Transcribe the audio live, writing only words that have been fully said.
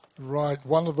Right,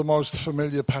 one of the most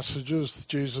familiar passages,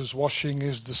 Jesus washing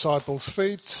his disciples'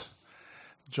 feet,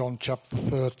 John chapter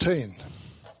 13.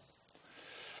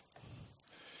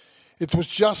 It was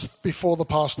just before the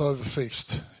Passover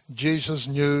feast. Jesus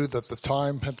knew that the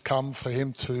time had come for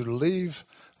him to leave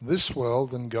this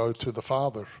world and go to the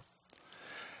Father.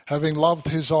 Having loved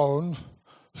his own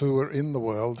who were in the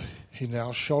world, he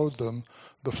now showed them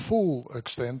the full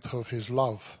extent of his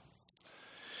love.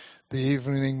 The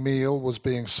evening meal was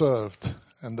being served,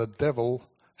 and the devil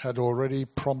had already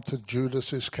prompted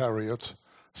Judas Iscariot,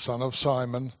 son of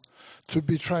Simon, to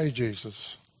betray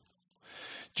Jesus.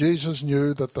 Jesus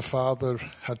knew that the Father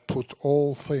had put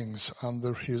all things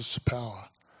under his power,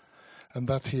 and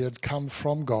that he had come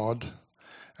from God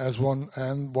as one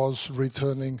and was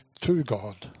returning to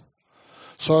God.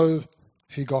 So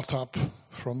he got up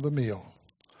from the meal,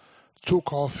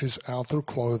 took off his outer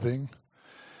clothing,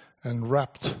 and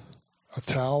wrapped a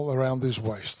towel around his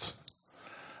waist.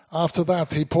 After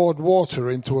that, he poured water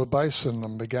into a basin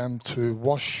and began to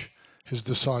wash his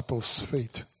disciples'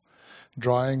 feet,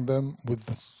 drying them with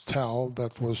the towel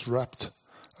that was wrapped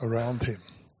around him.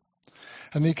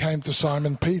 And he came to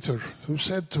Simon Peter, who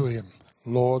said to him,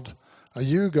 "Lord, are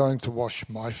you going to wash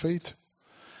my feet?"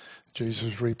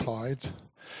 Jesus replied,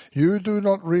 "You do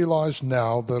not realize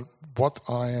now that what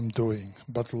I am doing,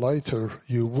 but later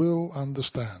you will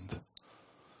understand."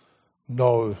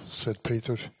 "No," said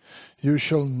Peter, "you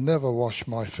shall never wash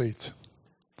my feet."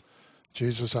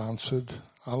 Jesus answered,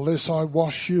 "Unless I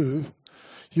wash you,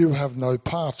 you have no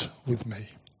part with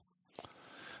me."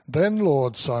 "Then,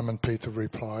 Lord," Simon Peter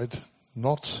replied,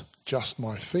 "not just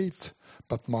my feet,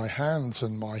 but my hands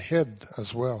and my head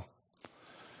as well."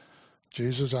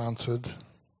 Jesus answered,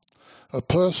 "A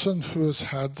person who has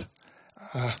had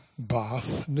a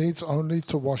bath needs only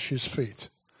to wash his feet.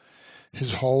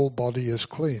 His whole body is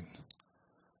clean.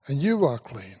 And you are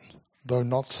clean, though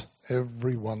not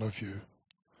every one of you."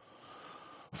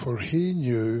 For he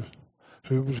knew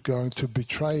who was going to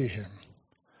betray him,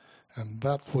 and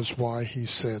that was why he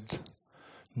said,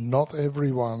 "Not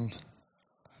everyone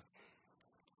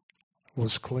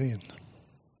was clean."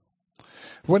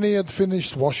 When he had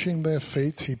finished washing their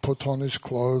feet, he put on his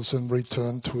clothes and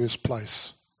returned to his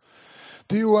place.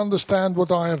 "Do you understand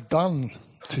what I have done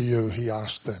to you?" he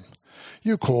asked them.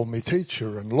 "You call me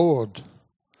teacher and Lord,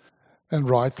 and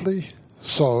rightly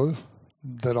so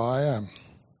that I am.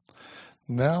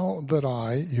 Now that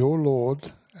I, your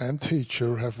Lord and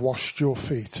teacher, have washed your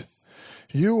feet,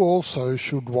 you also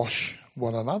should wash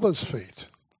one another's feet.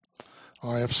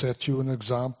 I have set you an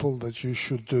example that you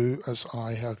should do as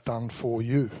I have done for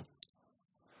you.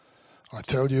 I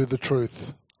tell you the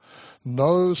truth,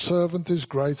 no servant is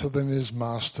greater than his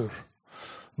master,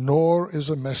 nor is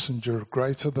a messenger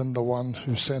greater than the one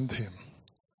who sent him.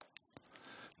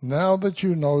 Now that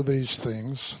you know these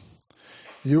things,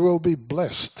 you will be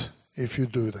blessed if you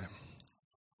do them.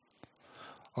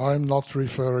 I am not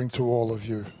referring to all of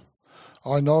you.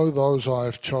 I know those I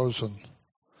have chosen,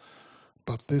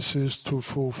 but this is to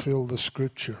fulfill the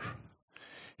scripture.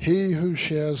 He who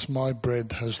shares my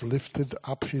bread has lifted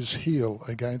up his heel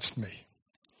against me.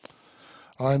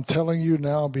 I am telling you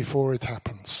now before it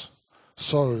happens,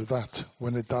 so that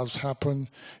when it does happen,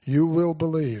 you will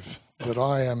believe that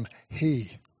I am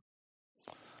he.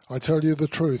 I tell you the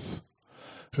truth,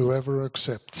 whoever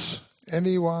accepts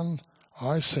anyone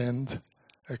I send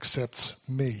accepts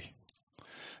me,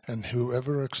 and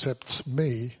whoever accepts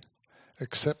me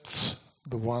accepts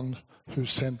the one who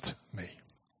sent me."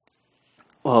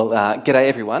 Well, g'day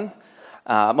everyone.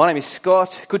 My name is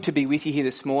Scott. Good to be with you here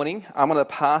this morning. I'm one of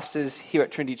the pastors here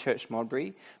at Trinity Church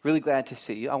Modbury. Really glad to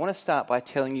see you. I want to start by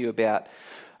telling you about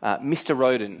Mr.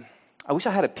 Roden. I wish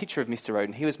I had a picture of Mr.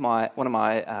 Roden. He was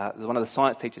one of the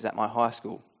science teachers at my high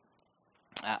school.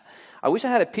 I wish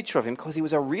I had a picture of him because he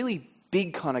was a really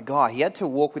big kind of guy. He had to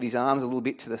walk with his arms a little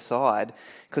bit to the side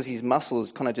because his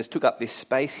muscles kind of just took up this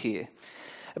space here.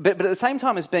 But at the same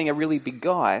time as being a really big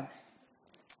guy,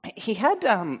 he had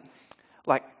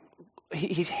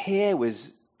his hair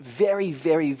was very,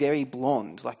 very, very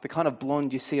blonde, like the kind of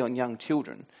blonde you see on young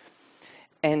children.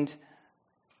 And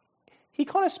he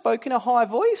kind of spoke in a high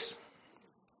voice.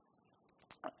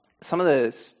 Some of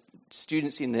the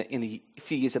students in the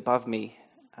few years above me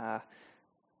were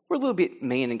a little bit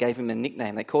mean and gave him a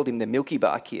nickname. They called him the Milky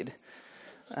Bar Kid.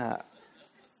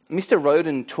 Mr.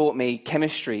 Roden taught me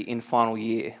chemistry in final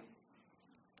year.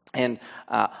 And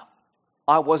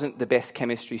I wasn't the best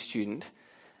chemistry student.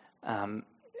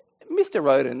 Mr.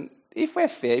 Roden, if we're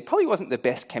fair, he probably wasn't the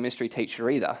best chemistry teacher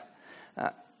either.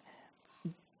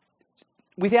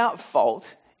 Without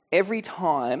fault, every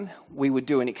time we would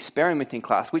do an experiment in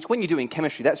class, which when you're doing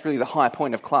chemistry, that's really the high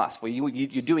point of class for you.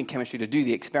 You're doing chemistry to do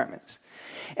the experiments.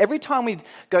 Every time we'd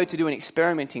go to do an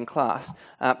experiment in class,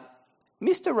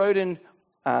 Mr. Roden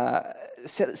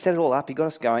set it all up, he got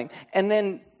us going, and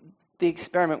then the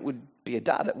experiment would be a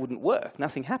dud, it wouldn't work,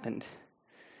 nothing happened.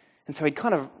 And so he'd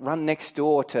kind of run next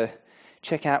door to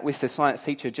check out with the science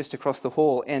teacher just across the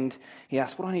hall, and he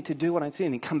asked, what do I need to do, and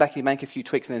he'd come back, he'd make a few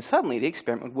tweaks, and then suddenly the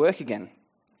experiment would work again.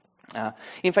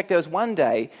 In fact, there was one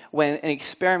day when an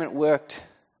experiment worked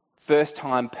first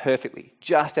time perfectly,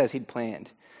 just as he'd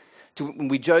planned.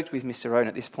 We joked with Mr. Roden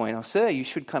at this point, oh, sir, you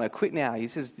should kind of quit now. He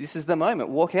says, this is the moment,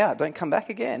 walk out, don't come back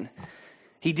again.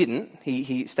 He didn't,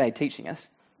 he stayed teaching us.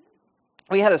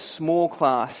 We had a small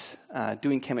class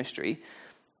doing chemistry,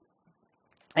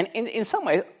 and in some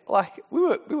ways, like we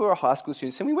were high school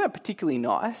students and we weren't particularly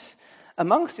nice.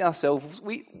 Amongst ourselves,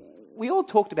 we all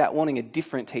talked about wanting a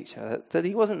different teacher, that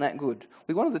he wasn't that good.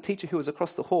 We wanted the teacher who was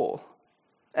across the hall.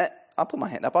 I put my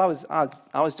hand up, I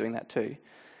was doing that too.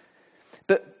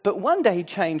 But one day he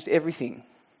changed everything.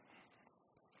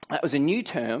 It was a new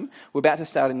term, we're about to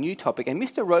start a new topic, and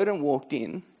Mr. Roden walked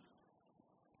in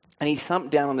and he thumped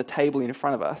down on the table in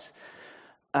front of us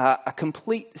a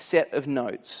complete set of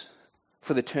notes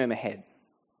for the term ahead.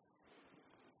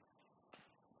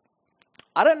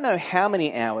 I don't know how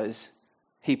many hours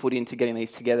he put into getting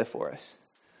these together for us,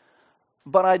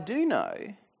 but I do know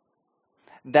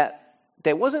that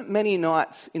there wasn't many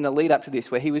nights in the lead up to this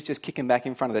where he was just kicking back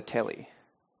in front of the telly.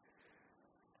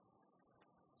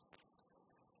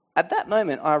 At that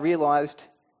moment, I realised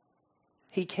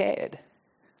he cared.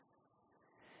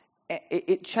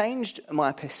 It changed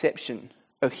my perception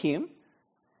of him,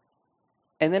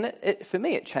 and then for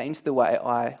me it changed the way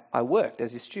I worked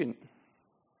as a student.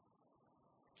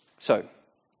 So,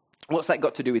 what's that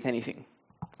got to do with anything?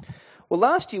 Well,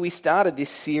 last year we started this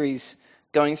series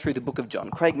going through the book of John.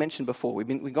 Craig mentioned before,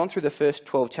 we've gone through the first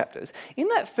 12 chapters. In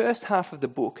that first half of the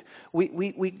book,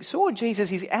 we saw Jesus,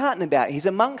 he's out and about, he's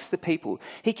amongst the people.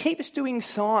 He keeps doing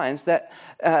signs that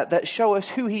show us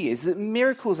who he is, the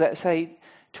miracles that say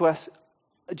to us,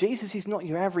 Jesus is not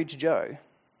your average Joe.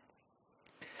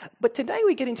 But today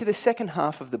we get into the second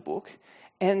half of the book,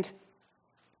 and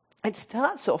it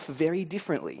starts off very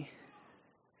differently.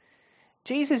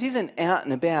 Jesus isn't out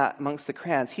and about amongst the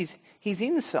crowds, he's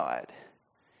inside.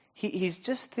 He's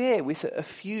just there with a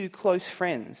few close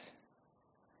friends.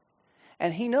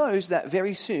 And he knows that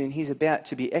very soon he's about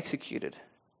to be executed.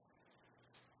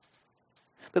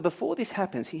 But before this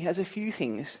happens, he has a few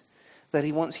things that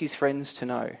he wants his friends to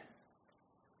know.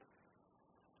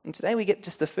 And today we get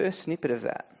just the first snippet of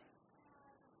that.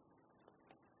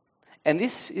 And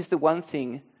this is the one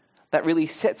thing that really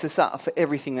sets us up for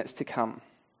everything that's to come.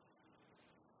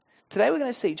 Today we're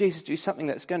going to see Jesus do something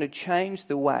that's going to change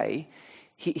the way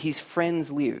his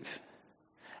friends live.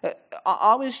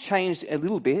 I was changed a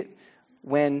little bit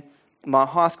when my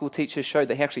high school teacher showed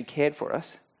that he actually cared for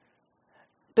us.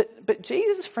 But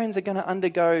Jesus' friends are going to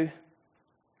undergo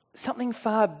something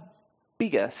far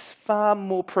bigger, far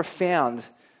more profound.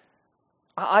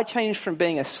 I changed from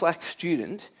being a slack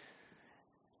student,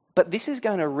 but this is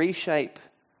going to reshape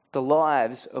the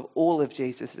lives of all of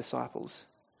Jesus' disciples,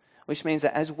 which means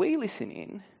that as we listen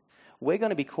in, we're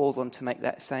going to be called on to make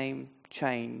that same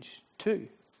change too.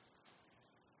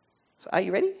 So are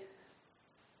you ready?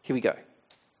 Here we go.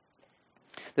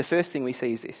 The first thing we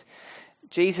see is this.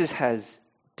 Jesus has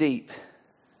deep,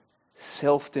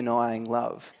 self-denying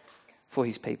love for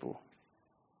his people.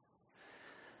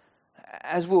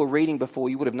 As we were reading before,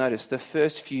 you would have noticed the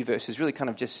first few verses really kind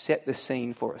of just set the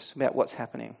scene for us about what's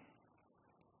happening.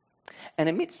 And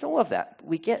amidst all of that,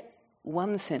 we get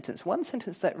one sentence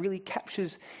that really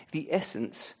captures the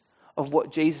essence of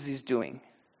what Jesus is doing.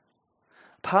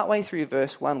 Partway through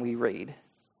verse 1 we read,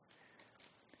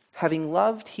 having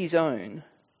loved his own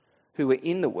who were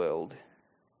in the world,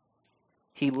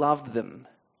 he loved them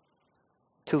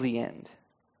till the end.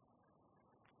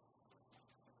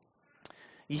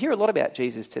 You hear a lot about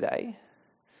Jesus today.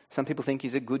 Some people think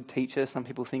he's a good teacher. Some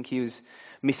people think he was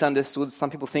misunderstood. Some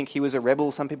people think he was a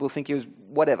rebel. Some people think he was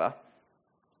whatever.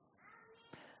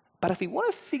 But if we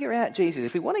want to figure out Jesus,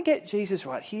 if we want to get Jesus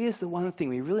right, here's the one thing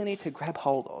we really need to grab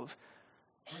hold of.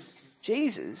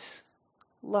 Jesus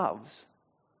loves.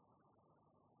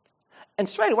 And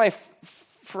straight away,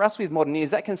 for us with modern ears,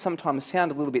 that can sometimes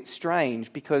sound a little bit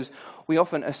strange because we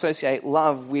often associate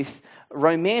love with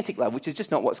romantic love, which is just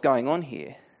not what's going on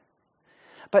here.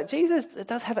 But Jesus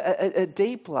does have a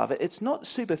deep love. It's not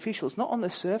superficial. It's not on the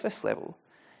surface level.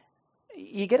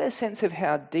 You get a sense of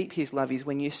how deep his love is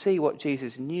when you see what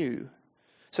Jesus knew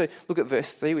So look at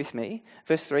verse 3 with me.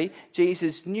 Verse 3,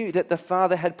 Jesus knew that the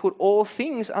Father had put all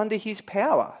things under his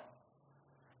power,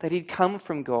 that he'd come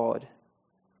from God,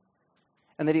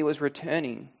 and that he was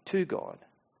returning to God.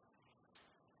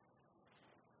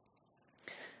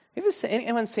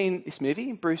 Anyone seen this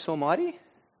movie, Bruce Almighty?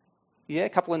 Yeah, a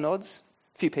couple of nods,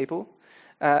 a few people.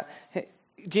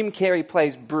 Jim Carrey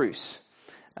plays Bruce.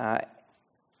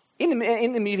 In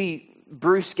the movie,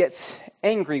 Bruce gets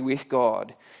angry with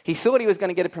God. He thought he was going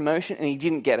to get a promotion and he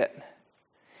didn't get it.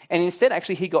 And instead,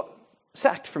 actually, he got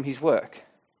sacked from his work.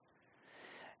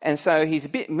 And so he's a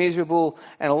bit miserable,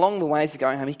 and along the way as he's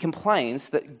going home, he complains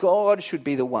that God should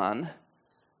be the one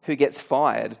who gets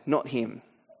fired, not him.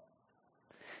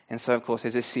 And so, of course,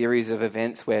 there's a series of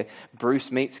events where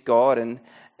Bruce meets God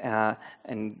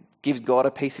and gives God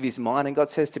a piece of his mind, and God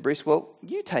says to Bruce, well,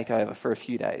 you take over for a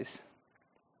few days.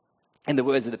 In the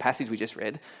words of the passage we just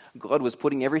read, God was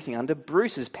putting everything under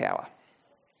Bruce's power.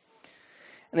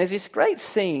 And there's this great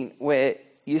scene where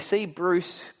you see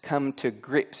Bruce come to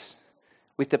grips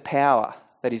with the power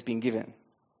that he's been given.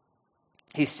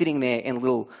 He's sitting there in a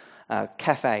little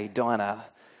cafe, diner,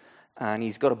 and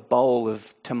he's got a bowl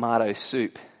of tomato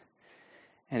soup.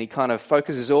 And he kind of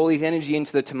focuses all his energy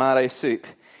into the tomato soup.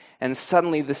 And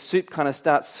suddenly the soup kind of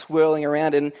starts swirling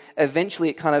around, and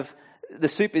eventually the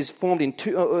soup is formed in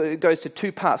it goes to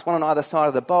two parts, one on either side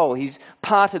of the bowl. He's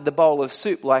parted the bowl of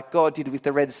soup like God did with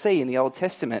the Red Sea in the Old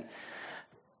Testament.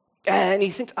 And he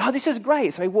thinks, oh, this is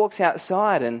great. So he walks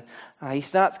outside and he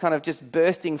starts kind of just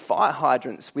bursting fire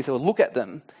hydrants with a look at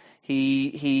them.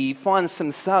 He finds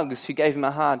some thugs who gave him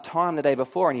a hard time the day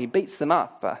before, and he beats them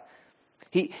up.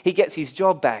 He gets his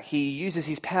job back. He uses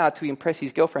his power to impress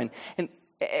his girlfriend. And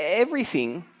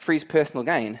everything for his personal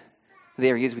gain.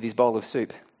 There he is with his bowl of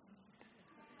soup.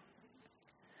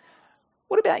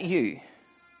 What about you?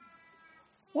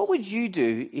 What would you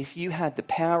do if you had the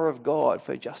power of God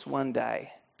for just one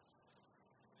day?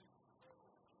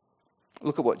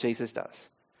 Look at what Jesus does.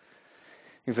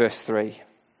 In verse 3.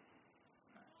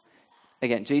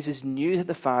 Again, Jesus knew that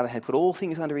the Father had put all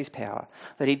things under his power,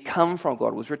 that he'd come from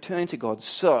God, was returning to God.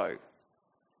 So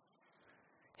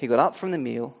he got up from the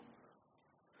meal,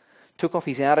 took off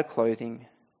his outer clothing,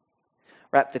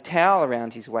 wrapped the towel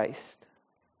around his waist,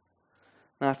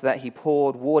 and after that he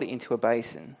poured water into a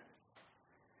basin,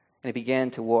 and he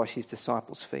began to wash his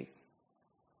disciples' feet.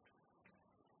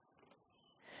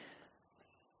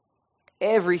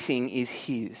 Everything is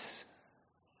his.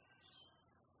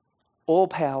 All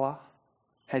power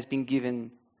has been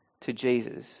given to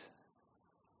Jesus.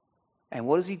 And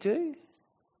what does he do?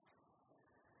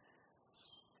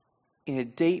 In a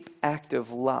deep act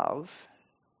of love,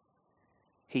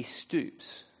 he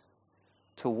stoops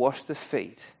to wash the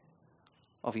feet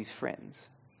of his friends.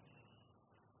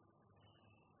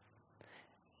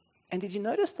 And did you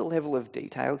notice the level of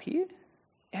detail here?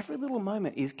 Every little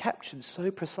moment is captured so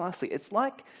precisely. It's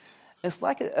like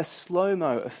a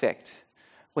slow-mo effect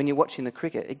when you're watching the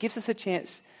cricket. It gives us a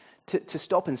chance to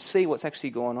stop and see what's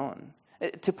actually going on,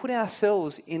 to put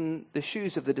ourselves in the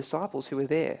shoes of the disciples who were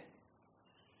there.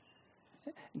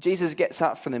 Jesus gets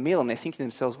up from the meal and they're thinking to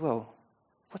themselves, well,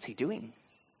 what's he doing?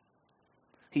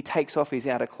 He takes off his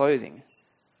outer clothing.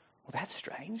 Well, that's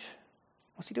strange.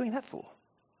 What's he doing that for?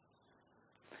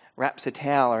 Wraps a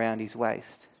towel around his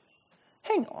waist.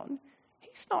 Hang on,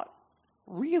 he's not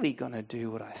really going to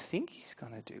do what I think he's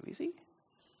going to do, is he?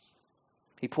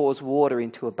 He pours water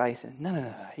into a basin.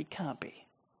 No, he can't be.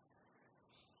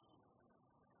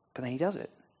 But then he does it.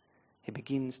 He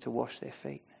begins to wash their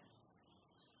feet.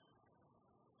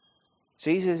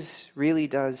 Jesus really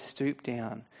does stoop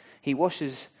down. He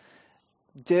washes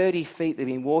dirty feet that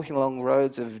have been walking along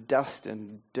roads of dust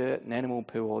and dirt and animal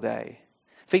poo all day.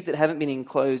 Feet that haven't been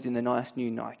enclosed in the nice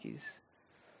new Nikes.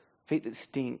 Feet that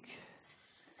stink.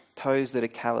 Toes that are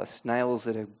calloused. Nails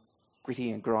that are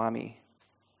gritty and grimy.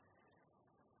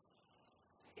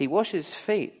 He washes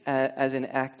feet as an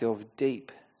act of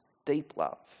deep, deep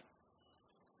love.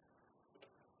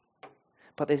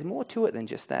 But there's more to it than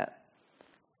just that.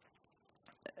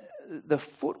 The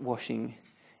foot washing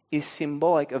is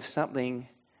symbolic of something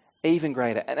even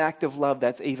greater, an act of love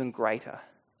that's even greater.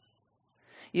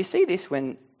 You see this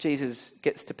when Jesus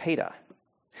gets to Peter.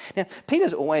 Now,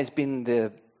 Peter's always been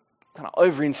the kind of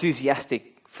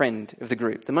over-enthusiastic friend of the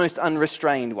group, the most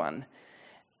unrestrained one.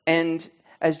 And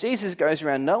as Jesus goes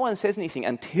around, no one says anything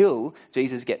until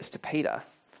Jesus gets to Peter.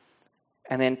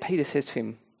 And then Peter says to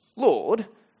him, Lord,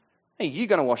 are you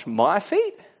going to wash my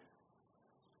feet?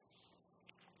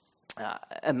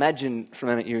 Imagine for a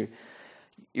moment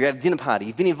You're at a dinner party.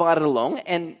 You've been invited along,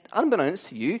 and unbeknownst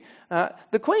to you,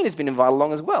 the Queen has been invited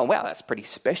along as well. Wow, that's pretty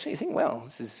special. You think, well,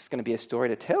 this is going to be a story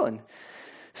to tell. And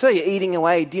so you're eating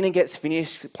away, dinner gets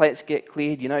finished, plates get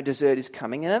cleared, dessert is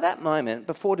coming. And at that moment,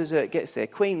 before dessert gets there,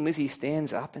 Queen Lizzie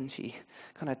stands up and she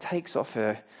kind of takes off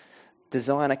her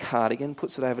designer cardigan,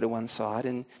 puts it over to one side,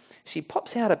 and she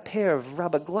pops out a pair of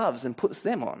rubber gloves and puts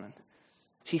them on.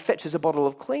 She fetches a bottle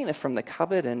of cleaner from the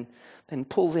cupboard and then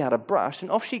pulls out a brush, and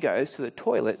off she goes to the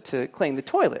toilet to clean the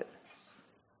toilet.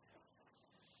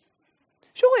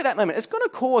 Surely at that moment, it's going to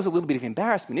cause a little bit of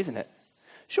embarrassment, isn't it?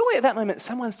 Surely at that moment,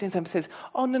 someone stands up and says,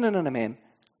 "Oh, no, ma'am,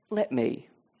 let me."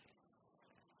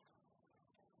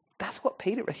 That's what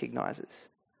Peter recognises.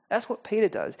 That's what Peter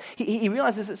does. He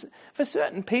realises that for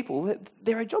certain people, that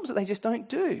there are jobs that they just don't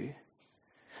do.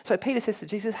 So Peter says to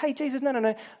Jesus, "Hey, Jesus,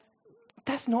 no,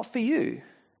 that's not for you."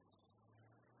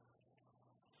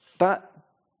 But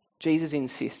Jesus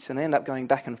insists, and they end up going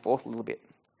back and forth a little bit.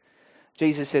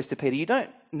 Jesus says to Peter, "You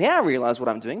don't now realise what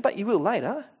I'm doing, but you will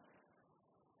later."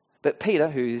 But Peter,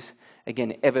 who's,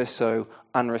 again, ever so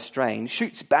unrestrained,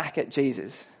 shoots back at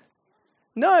Jesus.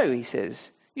 "No," he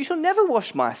says, "you shall never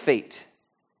wash my feet."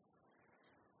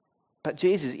 But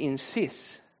Jesus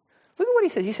insists. Look at what he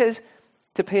says. He says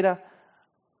to Peter,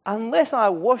 "Unless I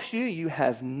wash you, you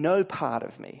have no part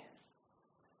of me."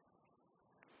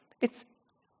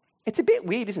 It's a bit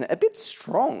weird, isn't it? A bit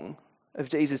strong of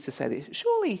Jesus to say this.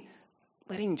 Surely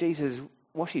letting Jesus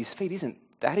wash his feet isn't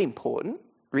that important,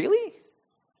 really?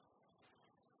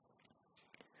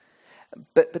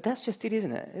 But that's just it,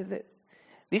 isn't it?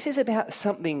 This is about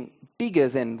something bigger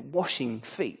than washing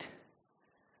feet.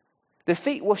 The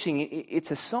feet washing, it's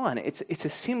a sign, it's a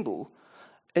symbol.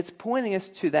 It's pointing us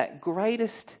to that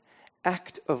greatest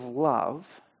act of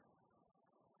love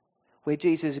where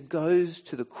Jesus goes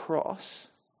to the cross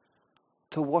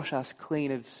to wash us clean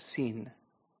of sin.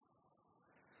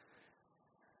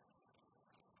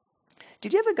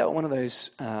 Did you ever go to one of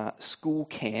those school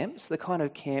camps, the kind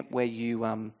of camp where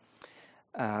you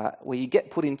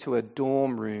get put into a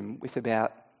dorm room with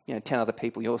about 10 other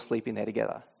people, you're sleeping there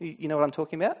together? You know what I'm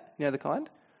talking about? You know the kind?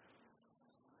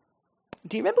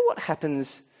 Do you remember what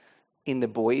happens in the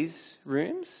boys'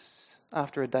 rooms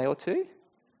after a day or two?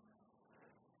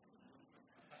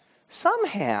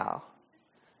 Somehow,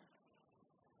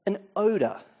 an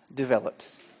odour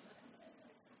develops.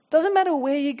 Doesn't matter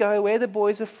where you go, where the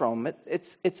boys are from,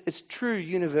 it's true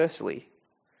universally.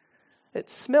 It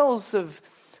smells of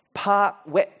part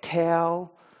wet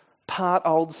towel, part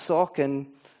old sock, and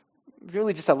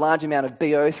really just a large amount of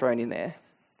BO thrown in there.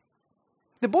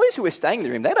 The boys who are staying in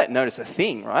the room, they don't notice a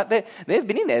thing, right? They've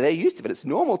been in there, they're used to it, it's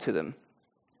normal to them.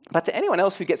 But to anyone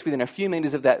else who gets within a few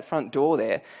metres of that front door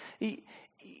there,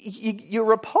 you're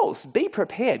repulsed. Be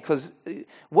prepared, because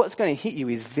what's going to hit you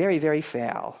is very, very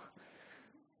foul.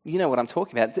 You know what I'm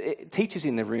talking about. Teachers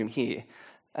in the room here,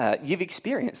 you've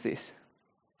experienced this.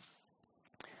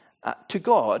 To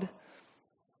God,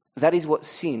 that is what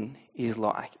sin is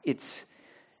like. It's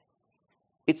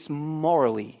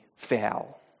morally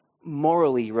foul,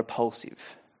 morally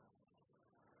repulsive.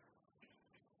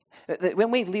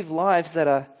 When we live lives that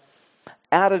are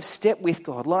out of step with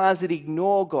God, lives that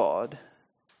ignore God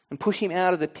and push him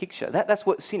out of the picture, that's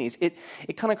what sin is. It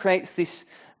kind of creates this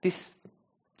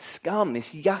scum,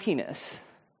 this yuckiness.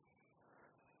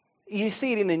 You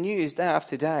see it in the news day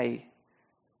after day.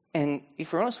 And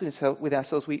if we're honest with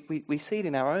ourselves, we see it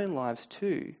in our own lives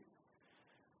too.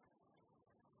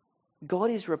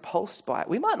 God is repulsed by it.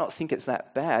 We might not think it's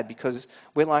that bad because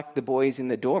we're like the boys in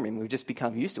the dorm room. We've just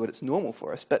become used to it. It's normal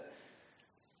for us. But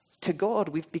to God,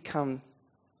 we've become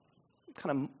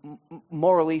kind of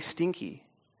morally stinky,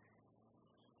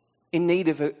 in need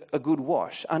of a good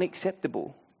wash,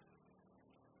 unacceptable.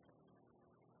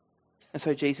 And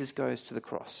so Jesus goes to the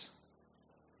cross.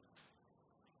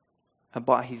 And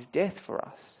by his death for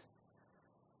us,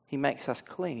 he makes us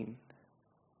clean.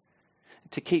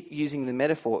 To keep using the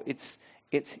metaphor, it's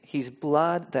his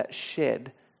blood that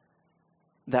shed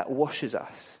that washes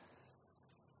us.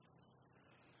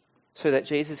 So that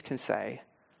Jesus can say,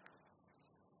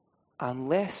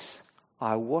 "Unless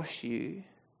I wash you,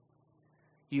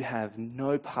 you have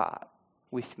no part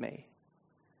with me."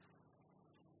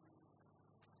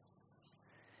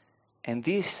 And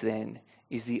this then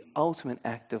is the ultimate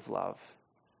act of love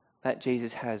that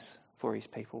Jesus has for his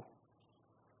people.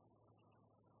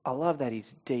 A love that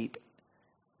is deep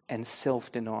and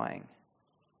self-denying.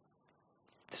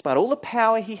 Despite all the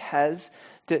power he has,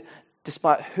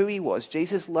 despite who he was,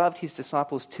 Jesus loved his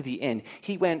disciples to the end.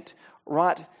 He went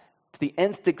right to the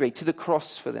nth degree, to the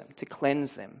cross for them, to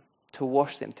cleanse them, to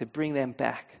wash them, to bring them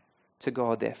back to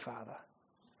God their Father.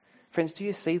 Friends, do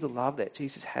you see the love that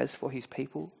Jesus has for his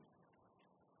people?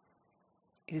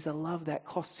 It is a love that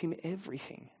costs him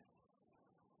everything.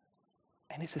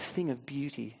 And it's a thing of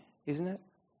beauty, isn't it?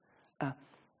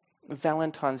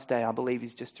 Valentine's Day, I believe,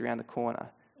 is just around the corner.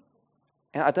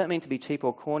 And I don't mean to be cheap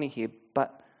or corny here,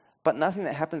 but nothing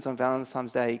that happens on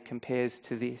Valentine's Day compares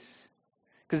to this.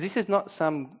 Because this is not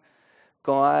some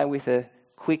guy with a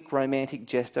quick romantic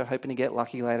gesture hoping to get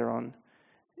lucky later on.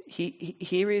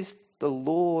 Here is the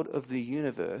Lord of the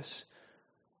universe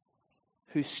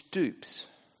who stoops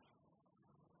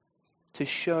to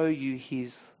show you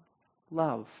his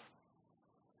love,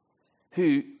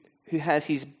 who has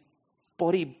his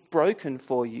body broken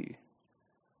for you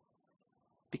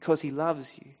because he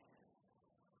loves you.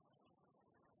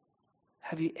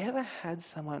 Have you ever had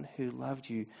someone who loved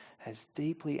you as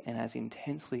deeply and as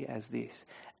intensely as this,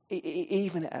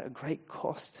 even at a great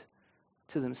cost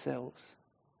to themselves?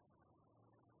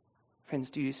 Friends,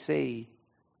 do you see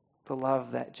the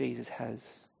love that Jesus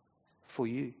has for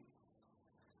you?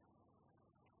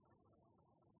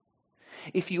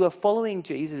 If you are following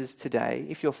Jesus today,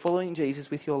 if you're following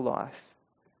Jesus with your life,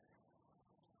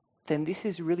 then this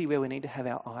is really where we need to have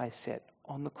our eyes set,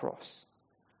 on the cross,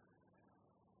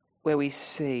 where we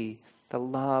see the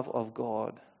love of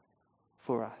God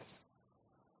for us.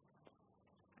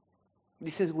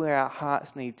 This is where our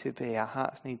hearts need to be. Our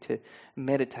hearts need to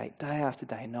meditate day after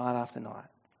day, night after night.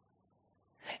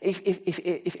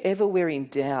 If ever we're in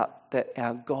doubt that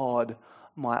our God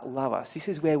might love us, this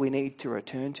is where we need to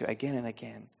return to again and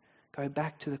again. Go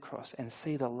back to the cross and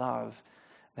see the love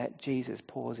that Jesus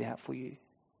pours out for you.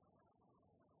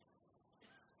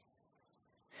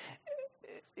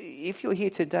 If you're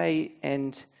here today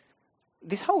and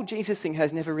this whole Jesus thing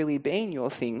has never really been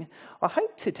your thing, I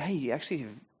hope today you actually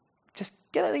just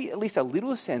get at least a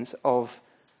little sense of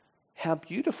how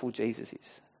beautiful Jesus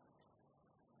is.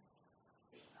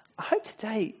 I hope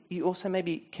today you also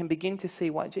maybe can begin to see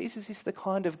why Jesus is the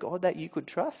kind of God that you could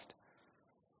trust.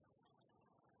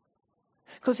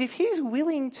 Because if he's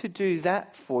willing to do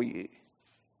that for you,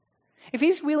 if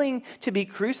he's willing to be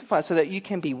crucified so that you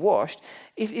can be washed,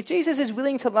 if Jesus is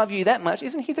willing to love you that much,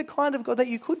 isn't he the kind of God that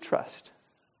you could trust?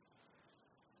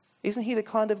 Isn't he the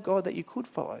kind of God that you could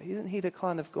follow? Isn't he the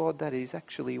kind of God that is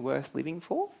actually worth living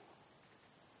for?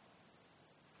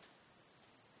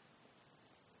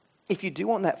 If you do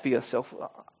want that for yourself,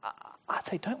 I'd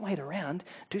say don't wait around.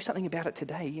 Do something about it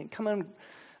today. Come and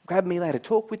grab me later.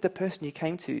 Talk with the person you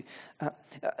came to.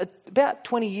 About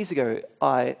 20 years ago,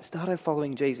 I started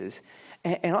following Jesus.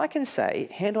 And I can say,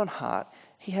 hand on heart,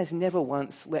 he has never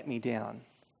once let me down.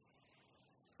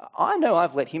 I know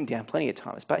I've let him down plenty of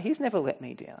times, but he's never let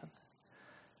me down.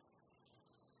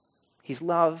 His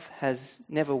love has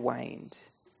never waned.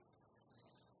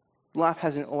 Life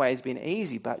hasn't always been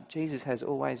easy, but Jesus has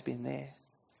always been there.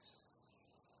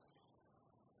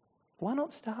 Why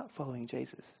not start following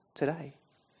Jesus today?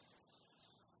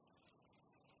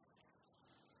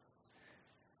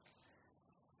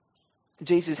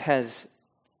 Jesus has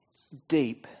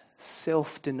deep,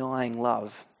 self-denying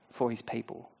love for his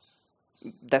people.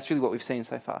 That's really what we've seen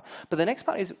so far. But the next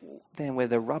part is then where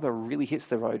the rubber really hits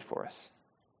the road for us.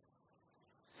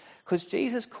 Because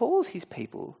Jesus calls his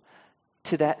people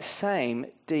to that same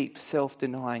deep,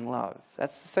 self-denying love.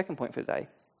 That's the second point for today.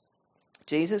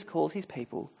 Jesus calls his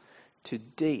people to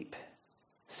deep,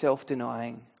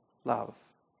 self-denying love.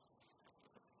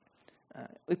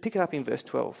 We pick it up in verse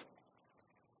 12.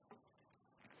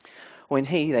 When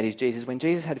he, that is Jesus, when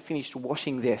Jesus had finished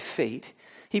washing their feet,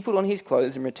 he put on his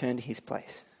clothes and returned to his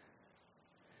place.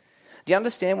 Do you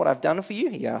understand what I've done for you?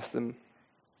 He asked them.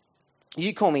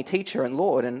 You call me teacher and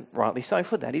Lord, and rightly so,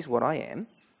 for that is what I am.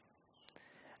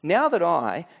 Now that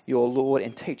I, your Lord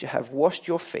and teacher, have washed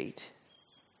your feet,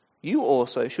 you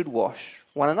also should wash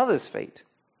one another's feet.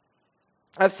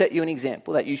 I've set you an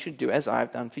example that you should do as I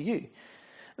have done for you.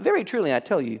 Very truly I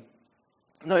tell you,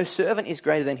 no servant is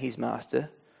greater than his master,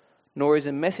 nor is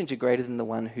a messenger greater than the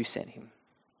one who sent him.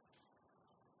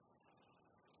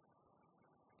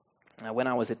 Now, when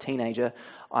I was a teenager,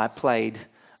 I played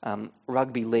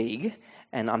rugby league,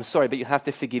 and I'm sorry, but you have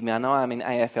to forgive me. I know I'm in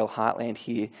AFL heartland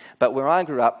here, but where I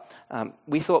grew up,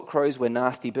 we thought crows were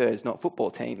nasty birds, not football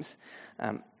teams.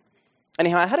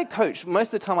 Anyhow, I had a coach. Most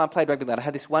of the time I played rugby league, I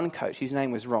had this one coach. His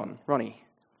name was Ronnie.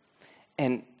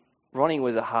 And Ronnie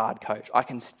was a hard coach. I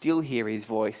can still hear his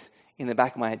voice in the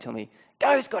back of my head telling me,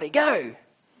 "Go, Scotty, go!"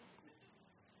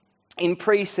 In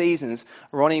pre-seasons,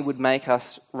 Ronnie would make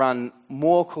us run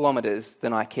more kilometres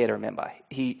than I care to remember.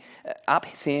 He up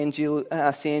sand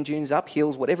dunes, up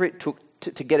hills, whatever it took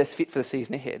to get us fit for the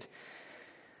season ahead.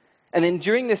 And then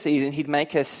during the season, he'd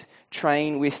make us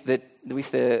train with the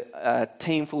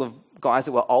team full of guys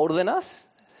that were older than us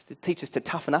to teach us to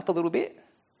toughen up a little bit.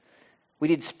 We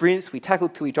did sprints, we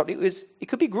tackled till we dropped. It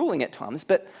could be grueling at times,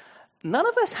 but none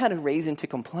of us had a reason to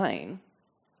complain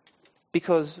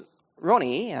because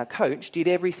Ronnie, our coach, did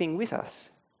everything with us.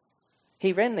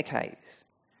 He ran the Ks.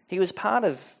 He was part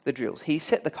of the drills. He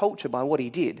set the culture by what he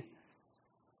did.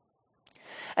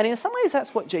 And in some ways,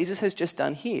 that's what Jesus has just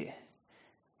done here.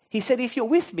 He said, if you're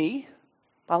with me,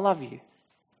 I love you.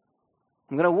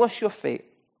 I'm going to wash your feet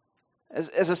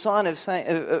as a sign of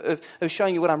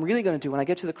showing you what I'm really going to do when I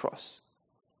get to the cross.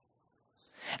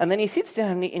 And then he sits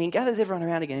down and he gathers everyone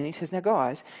around again and he says, now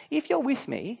guys, if you're with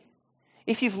me,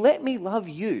 if you've let me love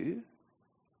you,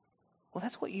 well,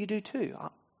 that's what you do too.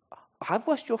 I've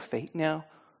washed your feet. Now,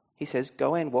 he says,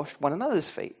 go and wash one another's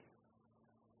feet.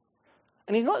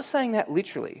 And he's not saying that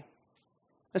literally.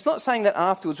 It's not saying that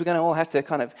afterwards we're going to all have to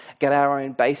kind of get our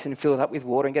own basin, fill it up with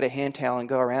water and get a hand towel and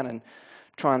go around and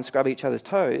try and scrub each other's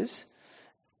toes.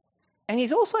 And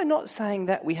he's also not saying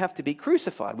that we have to be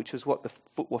crucified, which is what the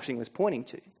foot washing was pointing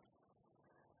to.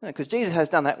 Because Jesus has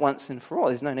done that once and for all.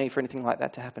 There's no need for anything like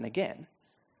that to happen again.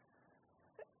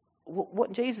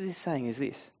 What Jesus is saying is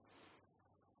this.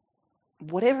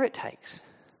 Whatever it takes,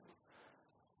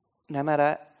 no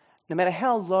matter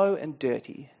how low and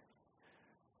dirty,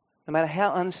 no matter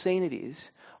how unseen it is,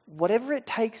 whatever it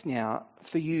takes now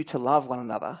for you to love one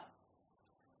another,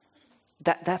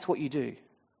 that's what you do.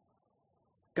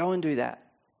 Go and do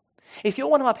that. If you're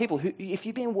one of my people, if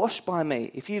you've been washed by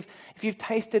me, if you've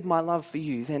tasted my love for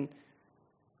you, then,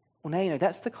 well, now you know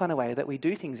that's the kind of way that we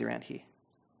do things around here.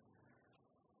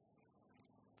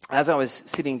 As I was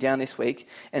sitting down this week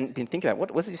and been thinking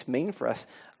about what does this mean for us,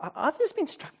 I've just been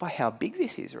struck by how big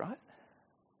this is, right?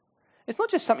 It's not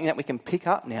just something that we can pick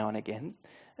up now and again.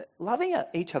 Loving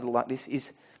each other like this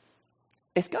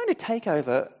it's going to take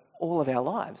over all of our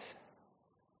lives.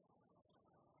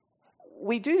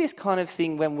 We do this kind of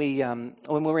thing when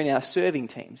we're in our serving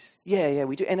teams. Yeah,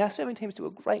 we do. And our serving teams do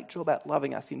a great job at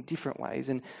loving us in different ways.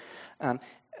 And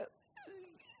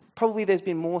probably there's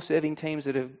been more serving teams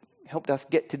that have helped us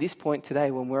get to this point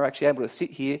today when we're actually able to sit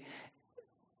here.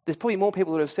 There's probably more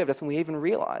people that have served us than we even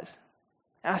realise.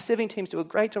 Our serving teams do a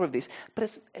great job of this,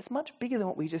 but it's much bigger than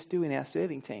what we just do in our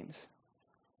serving teams.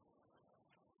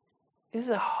 This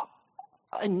is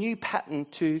a new pattern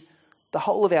to the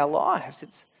whole of our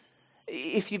lives.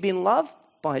 If you've been loved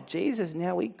by Jesus,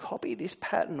 now we copy this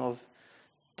pattern of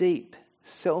deep,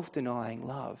 self-denying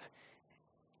love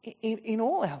in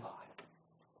all our lives.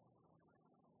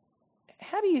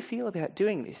 How do you feel about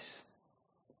doing this?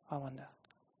 I wonder.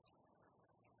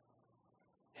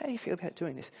 How do you feel about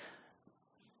doing this?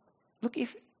 Look,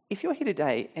 if you're here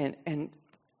today and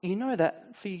you know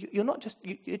that for you,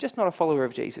 you're just not a follower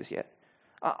of Jesus yet.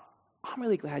 I'm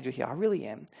really glad you're here. I really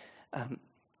am.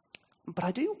 But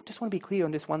I do just want to be clear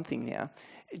on this one thing now.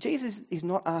 Jesus is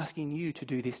not asking you to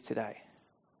do this today.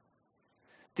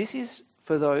 This is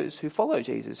for those who follow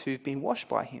Jesus, who've been washed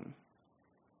by him.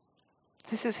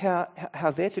 This is how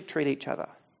they're to treat each other.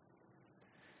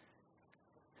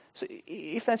 So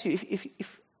if that's you,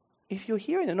 if you're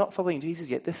here and you're not following Jesus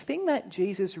yet, the thing that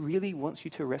Jesus really wants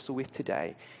you to wrestle with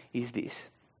today is this.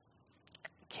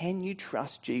 Can you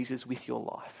trust Jesus with your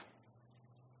life?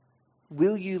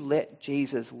 Will you let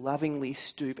Jesus lovingly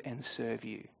stoop and serve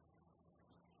you?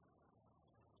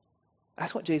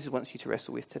 That's what Jesus wants you to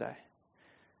wrestle with today.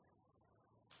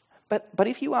 But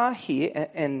if you are here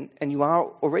and you are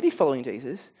already following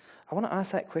Jesus, I want to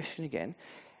ask that question again.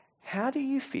 How do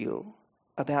you feel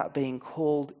about being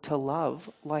called to love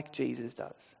like Jesus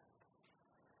does?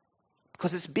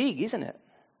 Because it's big, isn't it?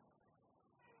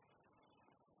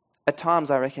 At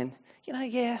times I reckon,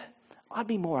 I'd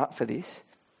be more up for this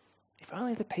if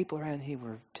only the people around here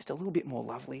were just a little bit more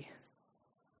lovely.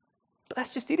 But that's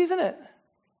just it, isn't it?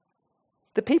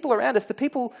 The people around us, the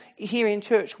people here in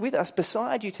church with us,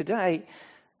 beside you today,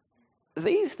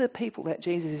 these are the people that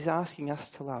Jesus is asking us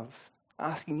to love,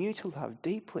 asking you to love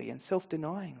deeply and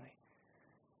self-denyingly.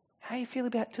 How do you feel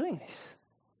about doing this?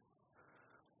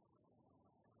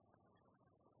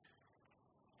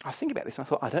 I was thinking about this and I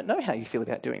thought, I don't know how you feel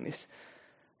about doing this.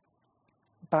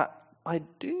 But I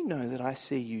do know that I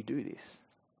see you do this.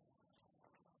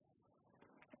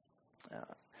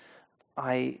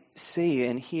 I see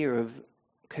and hear of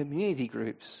community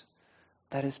groups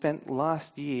that have spent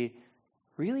last year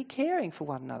really caring for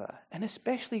one another, and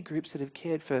especially groups that have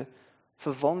cared for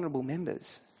vulnerable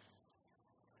members.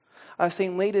 I've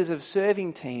seen leaders of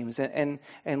serving teams and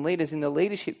leaders in the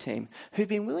leadership team who've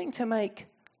been willing to make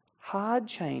hard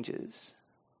changes,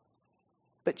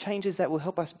 but changes that will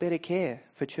help us better care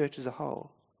for church as a whole.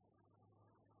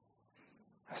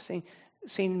 I've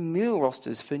seen meal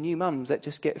rosters for new mums that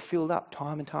just get filled up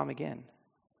time and time again.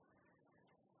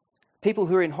 People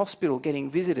who are in hospital getting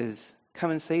visitors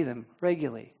come and see them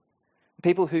regularly.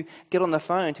 People who get on the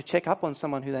phone to check up on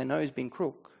someone who they know has been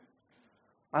crook.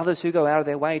 Others who go out of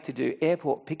their way to do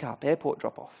airport pickup, airport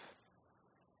drop-off.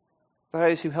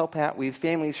 Those who help out with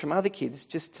families from other kids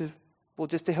just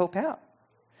to help out.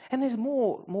 And there's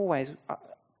more ways.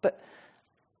 But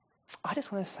I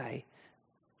just want to say,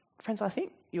 friends, I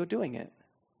think you're doing it.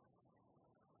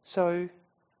 So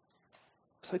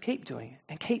keep doing it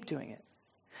and keep doing it.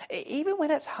 Even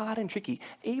when it's hard and tricky,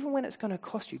 even when it's going to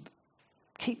cost you,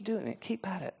 keep doing it, keep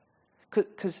at it.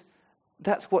 Because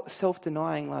that's what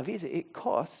self-denying love is. It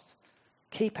costs.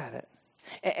 Keep at it.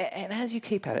 And as you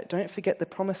keep at it, don't forget the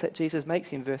promise that Jesus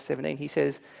makes in verse 17. He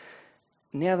says,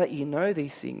 now that you know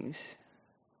these things,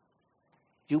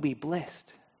 you'll be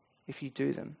blessed if you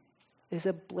do them. There's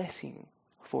a blessing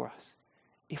for us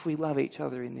if we love each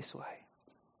other in this way.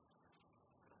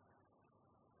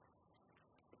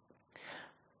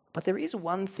 But there is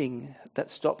one thing that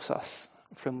stops us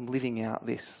from living out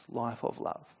this life of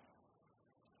love.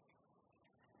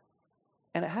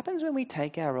 And it happens when we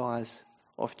take our eyes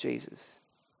off Jesus.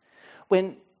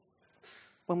 When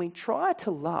we try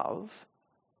to love,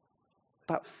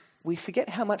 but we forget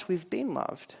how much we've been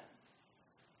loved.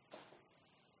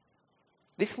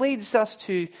 This leads us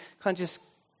to kind of just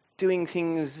doing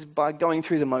things by going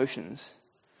through the motions,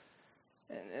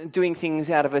 doing things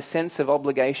out of a sense of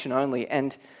obligation only.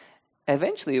 And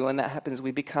eventually, when that happens,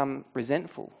 we become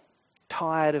resentful,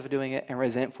 tired of doing it and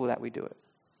resentful that we do it.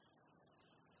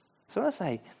 So I want to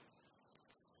say,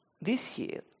 this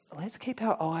year, let's keep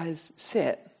our eyes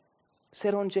set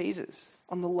on Jesus,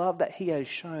 on the love that he has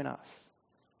shown us.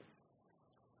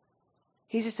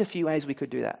 Here's just a few ways we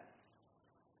could do that.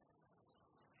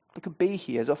 We could be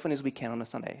here as often as we can on a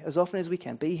Sunday, as often as we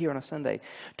can, be here on a Sunday,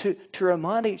 to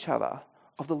remind each other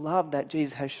of the love that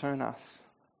Jesus has shown us,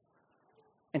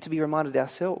 and to be reminded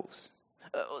ourselves.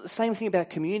 The same thing about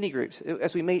community groups.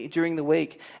 As we meet during the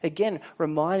week, again,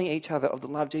 reminding each other of the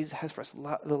love Jesus has for us,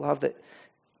 the love that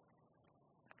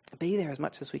be there as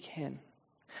much as we can.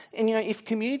 And if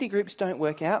community groups don't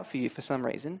work out for you for some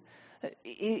reason,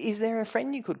 is there a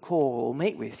friend you could call or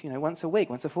meet with, once a week,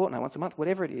 once a fortnight, once a month,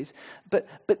 whatever it is? But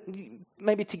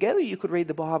maybe together you could read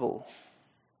the Bible.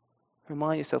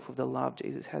 Remind yourself of the love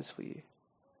Jesus has for you.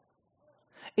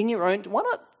 Why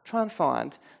not try and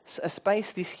find a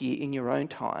space this year in your own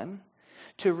time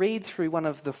to read through one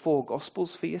of the 4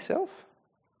 Gospels for yourself?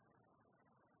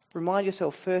 Remind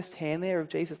yourself firsthand there of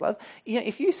Jesus' love.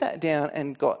 If you sat down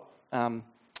and got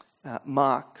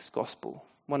Mark's Gospel,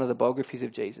 one of the biographies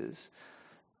of Jesus,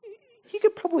 you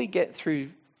could probably get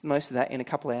through most of that in a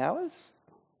couple of hours.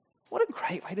 What a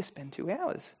great way to spend 2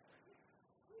 hours.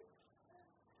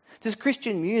 Does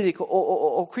Christian music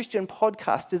or Christian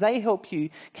podcasts, do they help you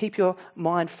keep your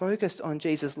mind focused on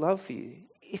Jesus' love for you?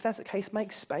 If that's the case,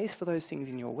 make space for those things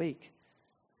in your week.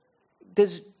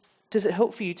 Does it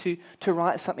help for you to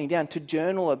write something down, to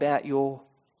journal about your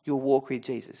walk with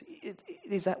Jesus?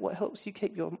 Is that what helps you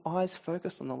keep your eyes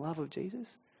focused on the love of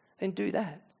Jesus? Then do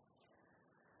that.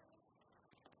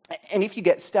 And if you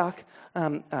get stuck,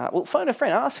 phone a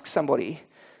friend, ask somebody.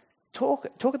 Talk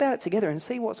about it together and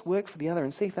see what's worked for the other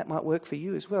and see if that might work for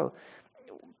you as well.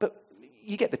 But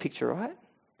you get the picture, right?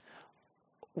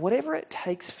 Whatever it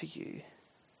takes for you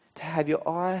to have your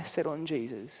eye set on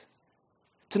Jesus,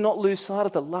 to not lose sight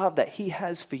of the love that he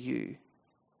has for you,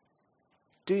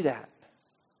 do that.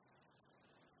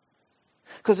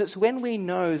 Because it's when we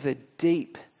know the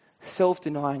deep,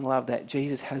 self-denying love that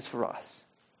Jesus has for us,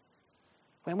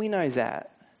 when we know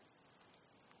that,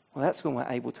 well, that's when we're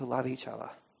able to love each other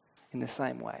in the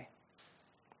same way.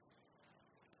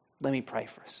 Let me pray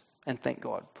for us and thank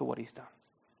God for what he's done.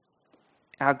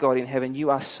 Our God in heaven, you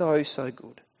are so, so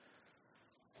good.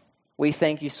 We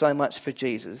thank you so much for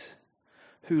Jesus,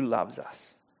 who loves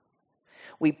us.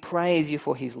 We praise you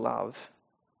for his love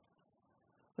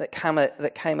that came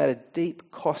at a deep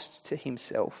cost to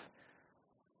himself.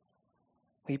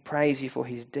 We praise you for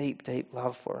his deep, deep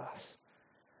love for us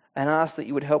and ask that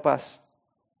you would help us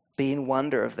be in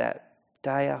wonder of that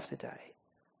day after day,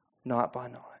 night by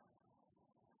night.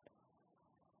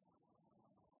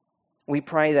 We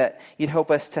pray that you'd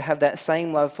help us to have that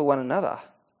same love for one another.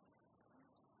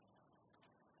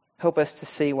 Help us to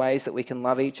see ways that we can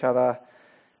love each other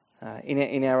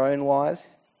in our own lives,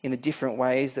 in the different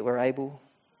ways that we're able.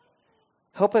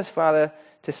 Help us, Father,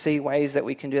 to see ways that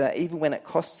we can do that even when it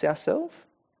costs ourselves.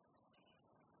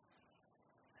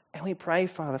 And we pray,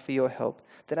 Father, for your help,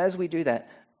 that as we do that,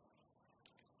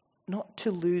 not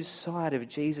to lose sight of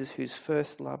Jesus who's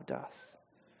first loved us.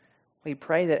 We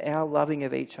pray that our loving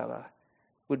of each other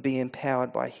would be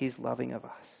empowered by his loving of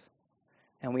us.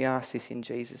 And we ask this in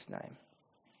Jesus' name.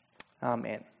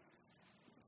 Amen.